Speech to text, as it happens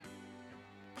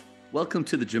Welcome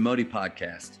to the JAMODI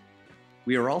podcast.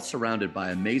 We are all surrounded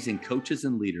by amazing coaches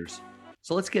and leaders.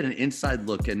 So let's get an inside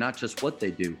look at not just what they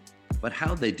do, but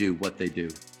how they do what they do.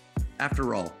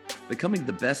 After all, becoming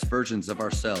the best versions of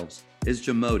ourselves is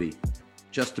JAMODI,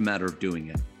 just a matter of doing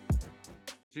it.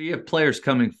 So you have players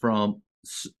coming from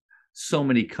so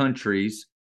many countries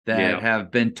that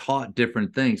have been taught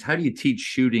different things. How do you teach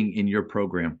shooting in your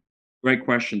program? Great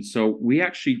question. So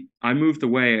I moved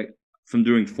away from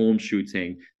doing form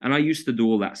shooting, and I used to do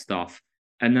all that stuff.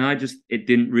 And then it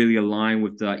didn't really align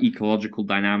with the ecological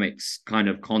dynamics kind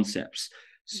of concepts.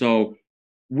 So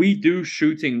we do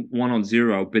shooting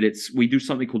 1-on-0, but we do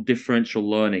something called differential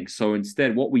learning. So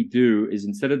instead, what we do is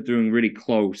instead of doing really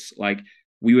close, like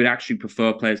we would actually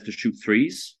prefer players to shoot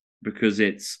threes because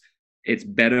it's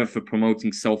better for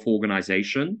promoting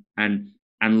self-organization and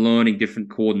learning different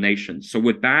coordination. So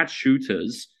with bad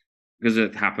shooters, because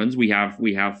it happens, we have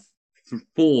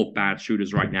 4 bad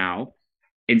shooters right now.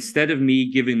 Instead of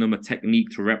me giving them a technique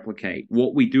to replicate,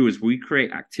 what we do is we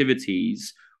create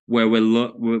activities where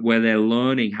they're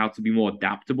learning how to be more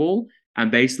adaptable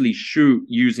and basically shoot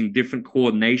using different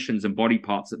coordinations and body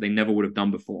parts that they never would have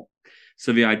done before.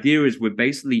 So the idea is we're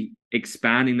basically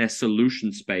expanding their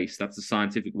solution space. That's the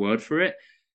scientific word for it,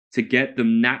 to get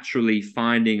them naturally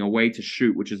finding a way to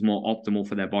shoot which is more optimal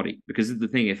for their body. Because it's the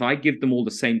thing, if I give them all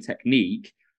the same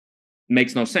technique, it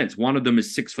makes no sense. One of them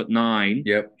is 6'9",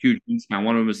 huge wingspan.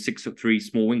 One of them is 6'3",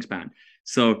 small wingspan.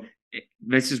 So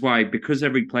this is why, because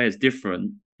every player is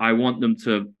different, I want them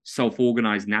to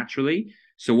self-organize naturally.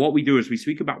 So what we do is we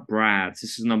speak about brads.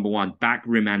 This is number 1, back,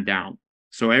 rim, and down.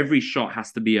 So every shot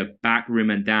has to be a back, rim,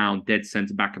 and down, dead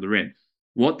center back of the rim.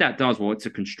 What that does, well, it's a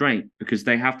constraint because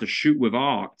they have to shoot with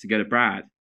arc to get a brad.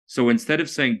 So instead of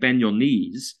saying bend your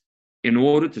knees, in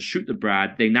order to shoot the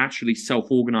brad, they naturally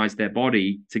self-organize their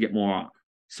body to get more arc.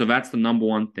 So that's the number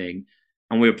 1 thing.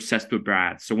 And we're obsessed with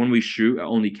brad. So when we shoot, it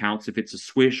only counts if it's a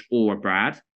swish or a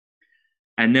brad.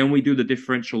 And then we do the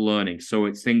differential learning. So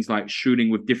it's things like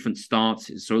shooting with different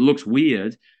stances. So it looks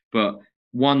weird, but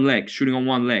one leg, shooting on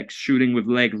one leg, shooting with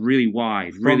leg really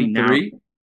wide, really narrow.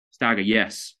 Stagger,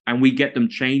 yes. And we get them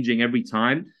changing every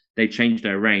time they change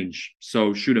their range.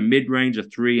 So shoot a mid-range, a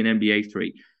 3, an NBA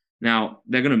 3. Now,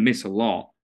 they're going to miss a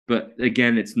lot. But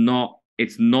again, it's not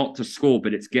to score,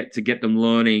 but it's to get them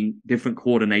learning different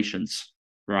coordinations,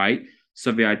 right?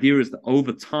 So the idea is that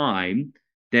over time,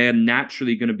 they're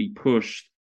naturally going to be pushed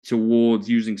towards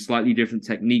using slightly different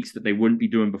techniques that they wouldn't be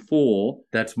doing before.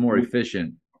 That's more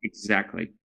efficient. Exactly.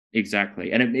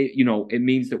 And it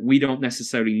means that we don't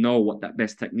necessarily know what that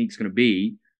best technique is going to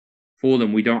be for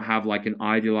them. We don't have like an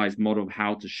idealized model of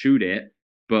how to shoot it,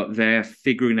 but they're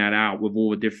figuring that out with all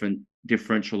the different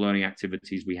differential learning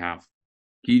activities we have.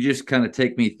 Can you just kind of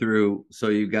take me through? So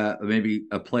you got maybe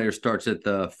a player starts at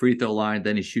the free throw line,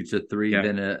 then he shoots a 3,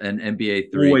 then an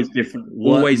NBA 3. Always different.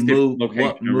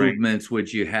 What movements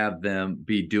would you have them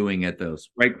be doing at those?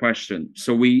 Great question.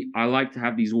 So I like to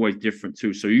have these always different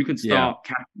too. So you can start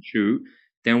catch and shoot,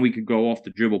 then we could go off the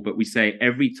dribble, but we say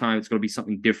every time it's going to be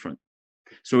something different.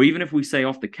 So even if we say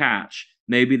off the catch,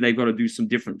 maybe they've got to do some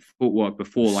different footwork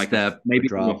before, like maybe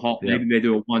do a hop, maybe they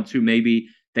do a 1-2, maybe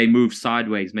they move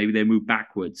sideways, maybe they move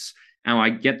backwards. And I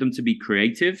get them to be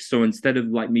creative. So instead of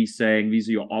like me saying, these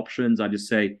are your options, I just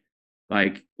say,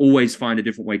 like, always find a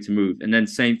different way to move. And then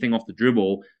same thing off the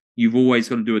dribble. You've always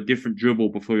got to do a different dribble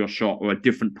before your shot or a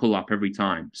different pull-up every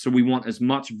time. So we want as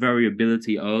much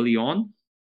variability early on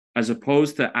as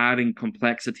opposed to adding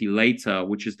complexity later,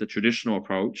 which is the traditional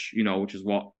approach, which is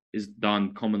what is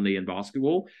done commonly in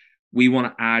basketball. We want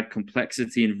to add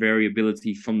complexity and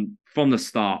variability from the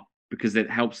start because it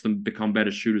helps them become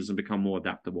better shooters and become more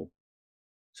adaptable.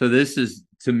 So this is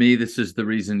the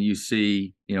reason you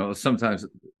see, sometimes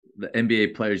the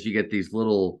NBA players, you get these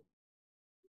little,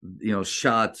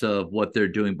 shots of what they're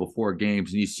doing before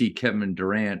games, and you see Kevin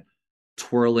Durant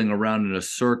twirling around in a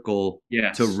circle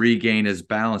to regain his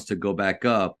balance to go back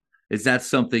up. Is that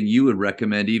something you would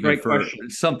recommend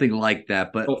something like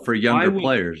that, but for younger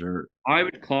players? Or I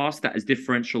would class that as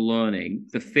differential learning.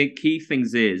 The key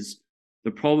things is,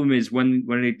 the problem is when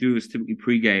they do this typically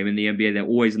pregame in the NBA, they're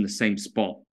always in the same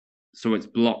spot. So it's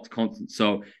blocked constant.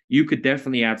 So you could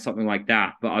definitely add something like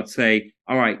that. But I'd say,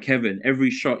 all right, Kevin, every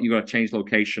shot you got to change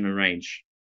location and range.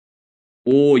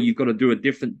 Or you've got to do a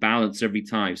different balance every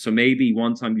time. So maybe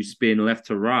one time you spin left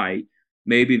to right,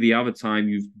 maybe the other time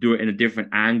you do it in a different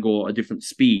angle, a different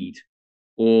speed,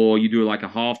 or you do like a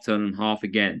half turn and half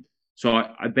again. So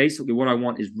I basically, what I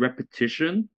want is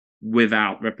repetition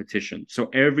without repetition. So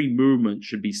every movement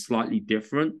should be slightly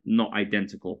different, not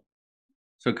identical.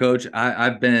 So Coach,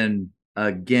 I've been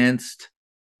against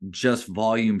just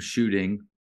volume shooting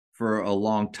for a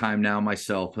long time now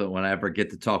myself. When I ever get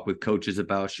to talk with coaches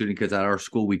about shooting, because at our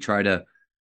school we try to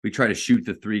shoot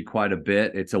the three quite a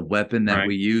bit. It's a weapon that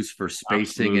we use for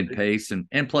spacing and pace, and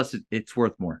plus it's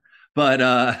worth more.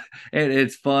 But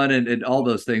it's fun and all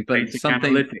those things. But it's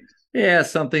something,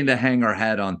 something to hang our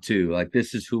hat on too. Like,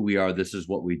 this is who we are. This is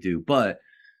what we do. But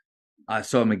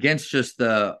so I'm against just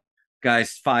the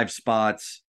guys 5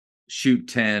 spots, shoot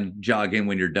 10, jog in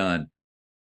when you're done.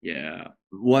 Yeah.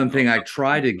 One thing I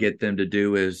try to get them to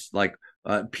do is like,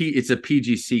 it's a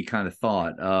PGC kind of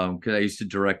thought, because I used to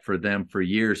direct for them for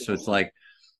years. So it's like,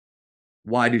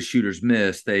 why do shooters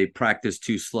miss? They practice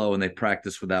too slow and they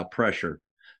practice without pressure.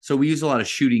 So we use a lot of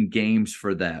shooting games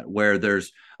for that, where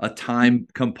there's a time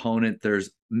component, there's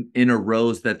inner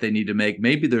rows that they need to make.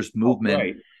 Maybe there's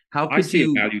movement. How could I see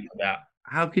a value to that.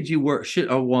 How could you work? Should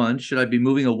I be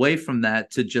moving away from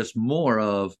that to just more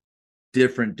of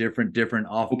different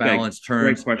off balance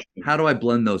turns? Great question. How do I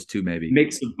blend those two? Maybe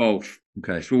mix of both.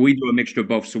 Okay. So we do a mixture of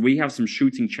both. So we have some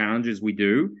shooting challenges we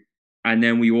do, and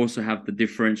then we also have the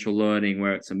differential learning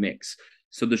where it's a mix.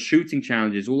 So the shooting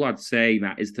challenges, all I'd say,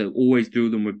 Matt, is to always do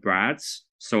them with brads.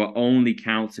 So it only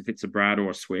counts if it's a brad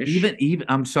or a swish.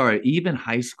 Even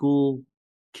high school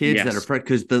kids that are,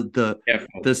 because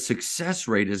the success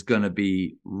rate is going to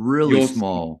be really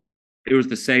small. It was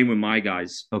the same with my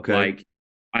guys. Okay. Like,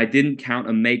 I didn't count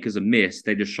a make as a miss.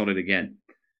 They just shot it again.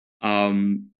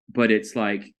 But it's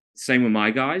like, same with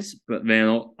my guys. But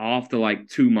then after like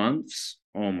 2 months,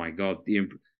 oh my God, the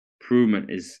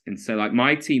improvement is insane. Like,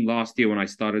 my team last year, when I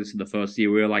started this in the first year,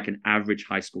 we were like an average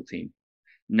high school team.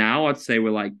 Now I'd say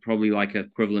we're like probably like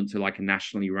equivalent to like a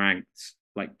nationally ranked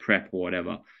like prep or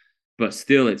whatever. But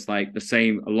still, it's like the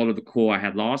same. A lot of the core I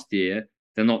had last year,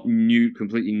 they're not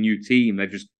completely new team. They've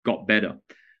just got better.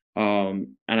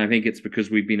 And I think it's because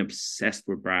we've been obsessed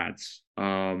with brads.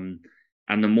 And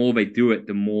the more they do it,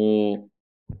 the more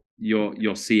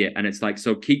you'll see it. And it's like,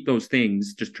 so keep those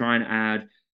things. Just try and add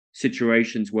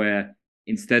situations where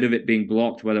instead of it being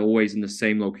blocked, where they're always in the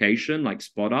same location, like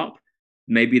spot up,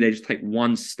 maybe they just take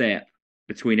one step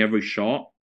between every shot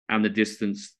and the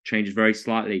distance changes very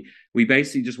slightly. We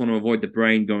basically just want to avoid the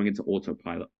brain going into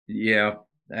autopilot. Yeah.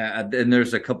 And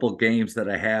there's a couple games that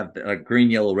I have, green,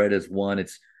 yellow, red is one.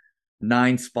 It's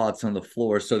 9 spots on the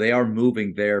floor. So they are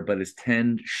moving there, but it's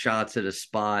 10 shots at a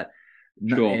spot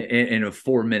in a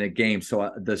 4-minute game. So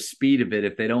the speed of it,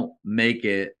 if they don't make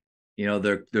it,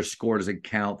 their score doesn't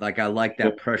count. Like, I like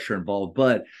that pressure involved,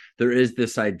 but there is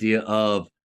this idea of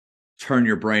turn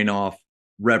your brain off,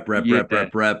 rep,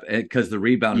 because the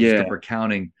rebound is for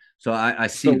counting. So I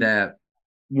see that.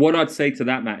 What I'd say to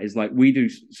that, Matt, is like we do.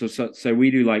 So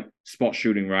we do like spot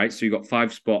shooting, right? So you got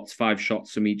 5 spots, 5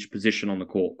 shots from each position on the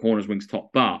court, corners, wings,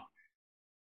 top. But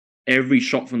every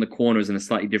shot from the corner is in a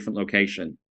slightly different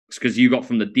location. It's because you got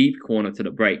from the deep corner to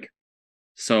the break.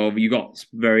 So you got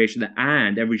variation there,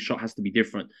 and every shot has to be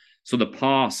different. So the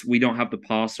pass, we don't have the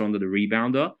passer under the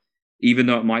rebounder, even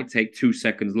though it might take 2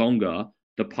 seconds longer.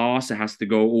 The passer has to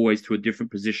go always to a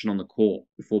different position on the court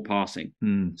before passing.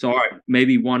 So, all right,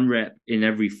 maybe 1 rep in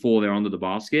every 4 they're under the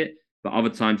basket, but other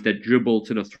times they dribble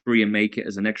to the 3 and make it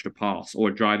as an extra pass, or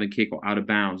a drive and kick, or out of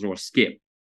bounds, or a skip.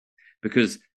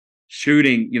 Because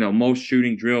shooting, most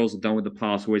shooting drills are done with the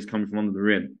pass always coming from under the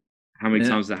rim. How many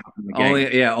times that happen in the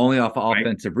game? Only off of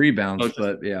offensive rebounds,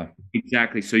 but yeah.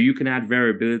 Exactly. So you can add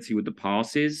variability with the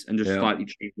passes and just slightly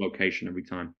change location every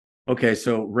time. Okay,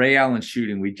 so Ray Allen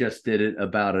shooting, we just did it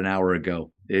about an hour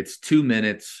ago. It's 2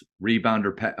 minutes,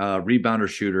 rebounder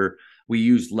shooter. We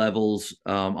use levels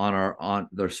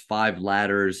there's 5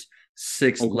 ladders,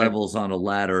 6 levels on a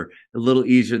ladder. A little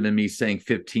easier than me saying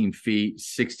 15 feet,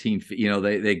 16 feet.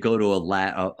 They go to a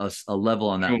level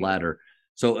on that ladder.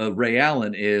 So Ray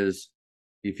Allen is,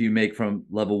 if you make from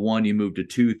level 1, you move to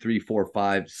 2, 3, 4,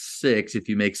 5, 6. If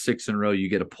you make 6 in a row, you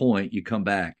get a point. You come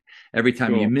back. Every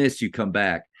time you miss, you come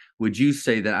back. Would you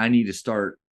say that I need to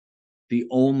start the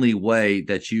only way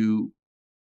that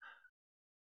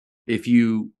if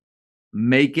you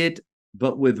make it,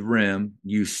 but with rim,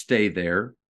 you stay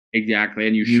there. Exactly.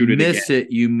 And you shoot it again. You miss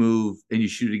it, you move, and you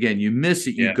shoot it again. You miss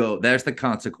it, you go. That's the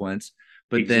consequence.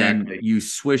 But then you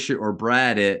swish it or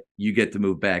brad it, you get to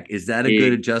move back. Is that a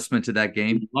good adjustment to that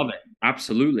game? Love it.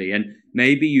 Absolutely. And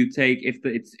maybe you take, if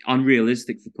it's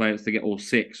unrealistic for players to get all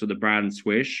 6 with the brad and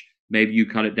swish, maybe you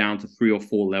cut it down to 3 or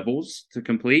 4 levels to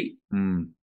complete.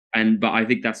 But I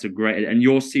think that's a great, and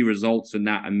you'll see results in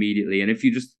that immediately. And if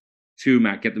you just,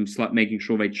 Matt, get them making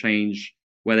sure they change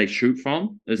where they shoot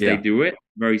from as they do it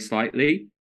very slightly,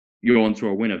 you're onto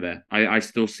a winner there. I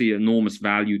still see enormous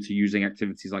value to using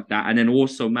activities like that. And then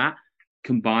also, Matt,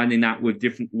 combining that with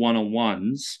different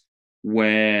one-on-ones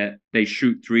where they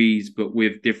shoot threes, but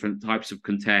with different types of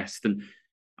contest. And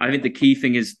I think the key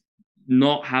thing is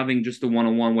not having just a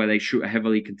one-on-one where they shoot a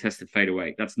heavily contested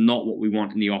fadeaway. That's not what we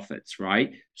want in the offense,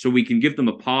 right? So we can give them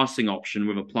a passing option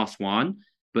with a +1,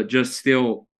 but just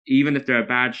still, even if they're a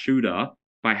bad shooter,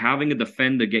 by having a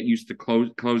defender get used to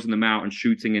closing them out and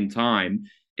shooting in time,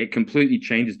 it completely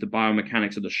changes the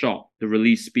biomechanics of the shot, the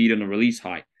release speed and the release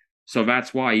height. So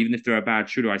that's why, even if they're a bad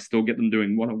shooter, I still get them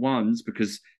doing one-on-ones,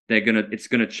 because it's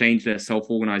gonna change their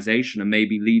self-organization and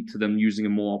maybe lead to them using a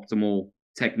more optimal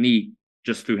technique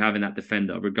just through having that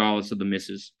defender, regardless of the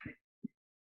misses.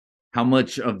 How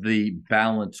much of the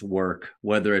balance work,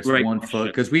 whether it's Great 1 question. foot,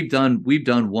 because we've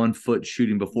done 1 foot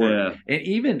shooting before, Yeah. and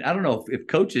even I don't know if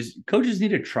coaches need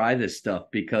to try this stuff,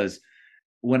 because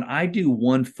when I do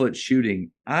 1 foot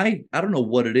shooting, I don't know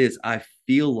what it is. I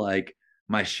feel like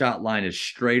my shot line is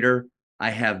straighter.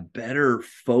 I have better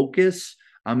focus.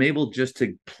 I'm able just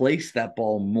to place that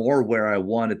ball more where I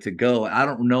want it to go. I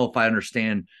don't know if I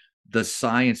understand the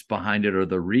science behind it or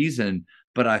the reason,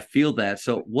 but I feel that.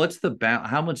 So what's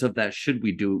how much of that should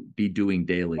we be doing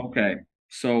daily? Okay.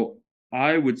 So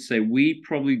I would say we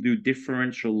probably do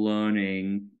differential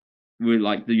learning with,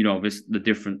 like, the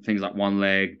different things like one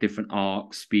leg, different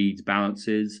arcs, speeds,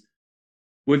 balances.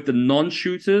 With the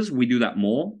non-shooters, we do that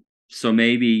more. So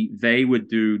maybe they would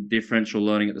do differential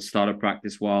learning at the start of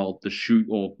practice, while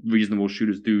the reasonable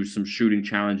shooters do some shooting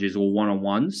challenges or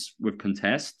one-on-ones with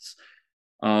contests.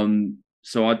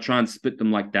 So I'd try and split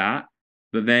them like that.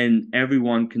 But then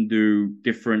everyone can do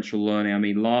differential learning. I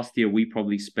mean, last year we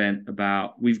probably spent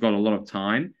we've got a lot of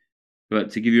time,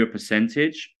 but to give you a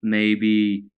percentage,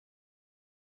 maybe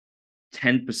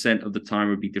 10% of the time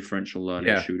would be differential learning.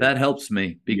 Yeah, shooting. That helps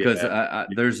me, because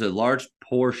there's a large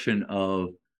portion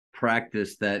of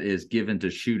practice that is given to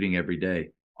shooting every day.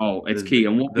 Oh, it's key.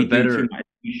 And what we do,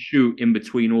 we shoot in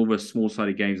between all the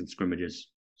small-sided games and scrimmages.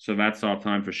 So that's our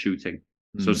time for shooting.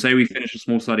 So say we finish a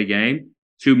small-sided game,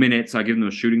 2 minutes, I give them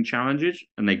a shooting challenge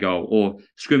and they go. Or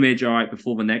scrimmage, all right,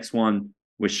 before the next one,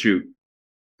 we shoot.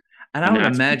 And I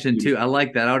would imagine too, I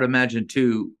like that. I would imagine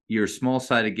too, your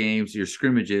small-sided games, your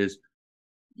scrimmages,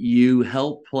 you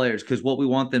help players, because what we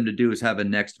want them to do is have a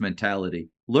next mentality.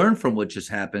 Learn from what just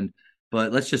happened,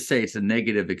 but let's just say it's a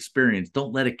negative experience.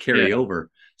 Don't let it carry over.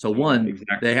 So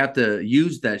they have to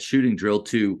use that shooting drill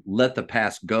to let the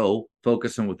pass go,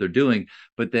 focus on what they're doing,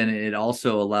 but then it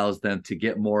also allows them to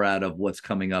get more out of what's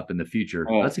coming up in the future.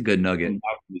 That's a good nugget.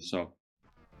 So,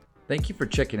 thank you for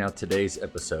checking out today's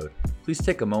episode. Please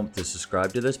take a moment to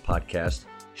subscribe to this podcast,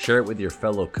 share it with your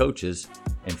fellow coaches,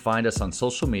 and find us on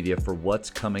social media for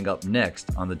what's coming up next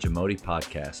on the JAMODI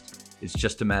podcast. It's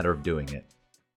just a matter of doing it.